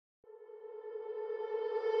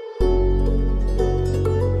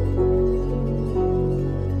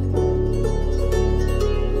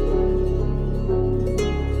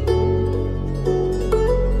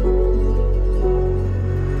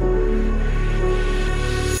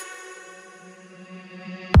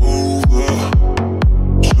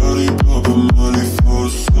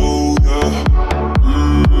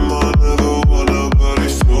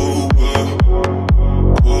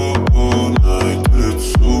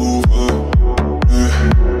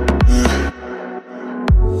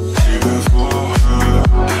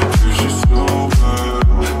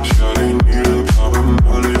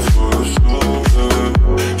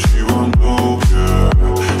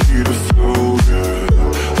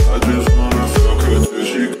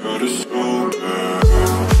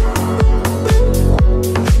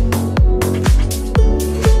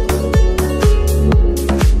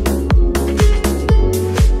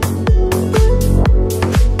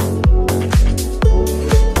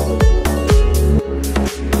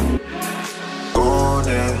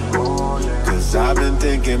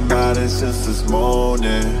got it since this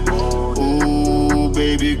morning. Ooh,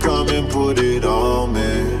 baby, come and put it on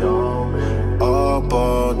me. Up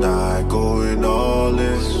all night, going all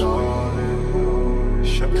in.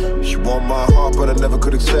 She want my heart, but I never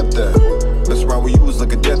could accept that. Mess around with you was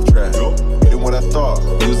like a death trap. You didn't what I thought,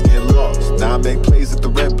 you was getting lost. Now I make plays at the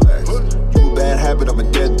red blacks. You a bad habit, I'm a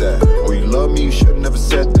dead dad. Oh, you love me, you should've never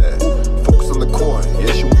said that. Focus on the coin,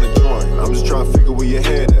 yes, you wanna join. I'm just trying to figure where your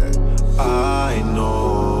head at. I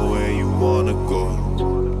know where you wanna go.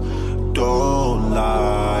 Don't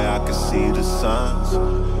lie, I can see the signs.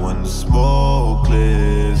 When the smoke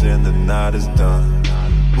clears and the night is done,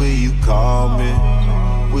 will you call me?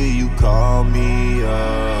 Will you call me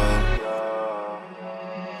up?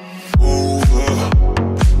 Over,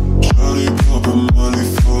 Charlie poppin' money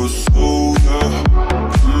for soda.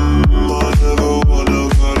 I never want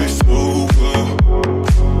nobody sober.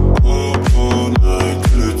 Up all night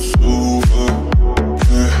till it's over.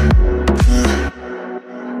 Yeah, yeah.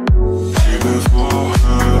 Keep it for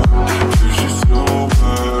her till she's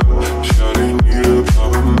sober. Charlie need a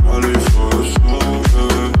poppin' money for the sober.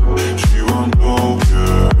 She won't know,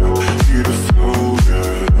 yeah. Need a flow,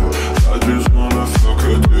 yeah. I just wanna fuck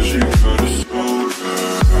her till she got a soul,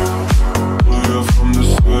 yeah. Pull her from the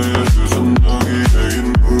side, do some doggy, yeah, you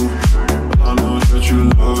move. I know that you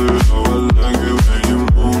love it, how I like it when you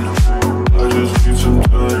moan. I just need some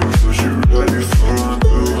time, cause you ready for a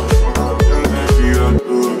do. Yeah, baby, I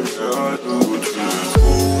do it, yeah, I do it till it's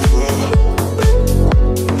over.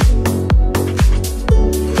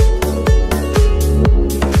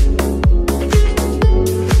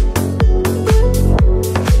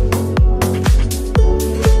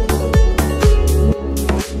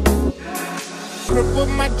 Put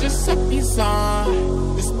my Giuseppe's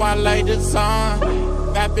on, the spotlight is on.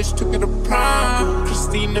 Bad bitch took her to prom,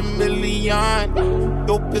 Christina Milian.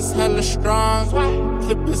 Dope is hella strong,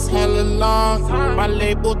 clip is hella long. My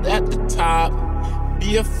label at the top,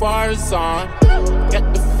 BFR is on.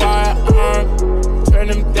 Get the firearm, turn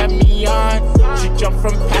him demi on. She jump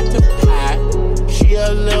from pat to pat, she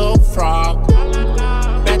a little frog.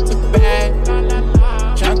 Back to back,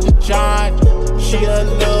 John to John, she a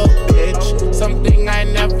little bitch, something I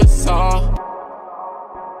never saw.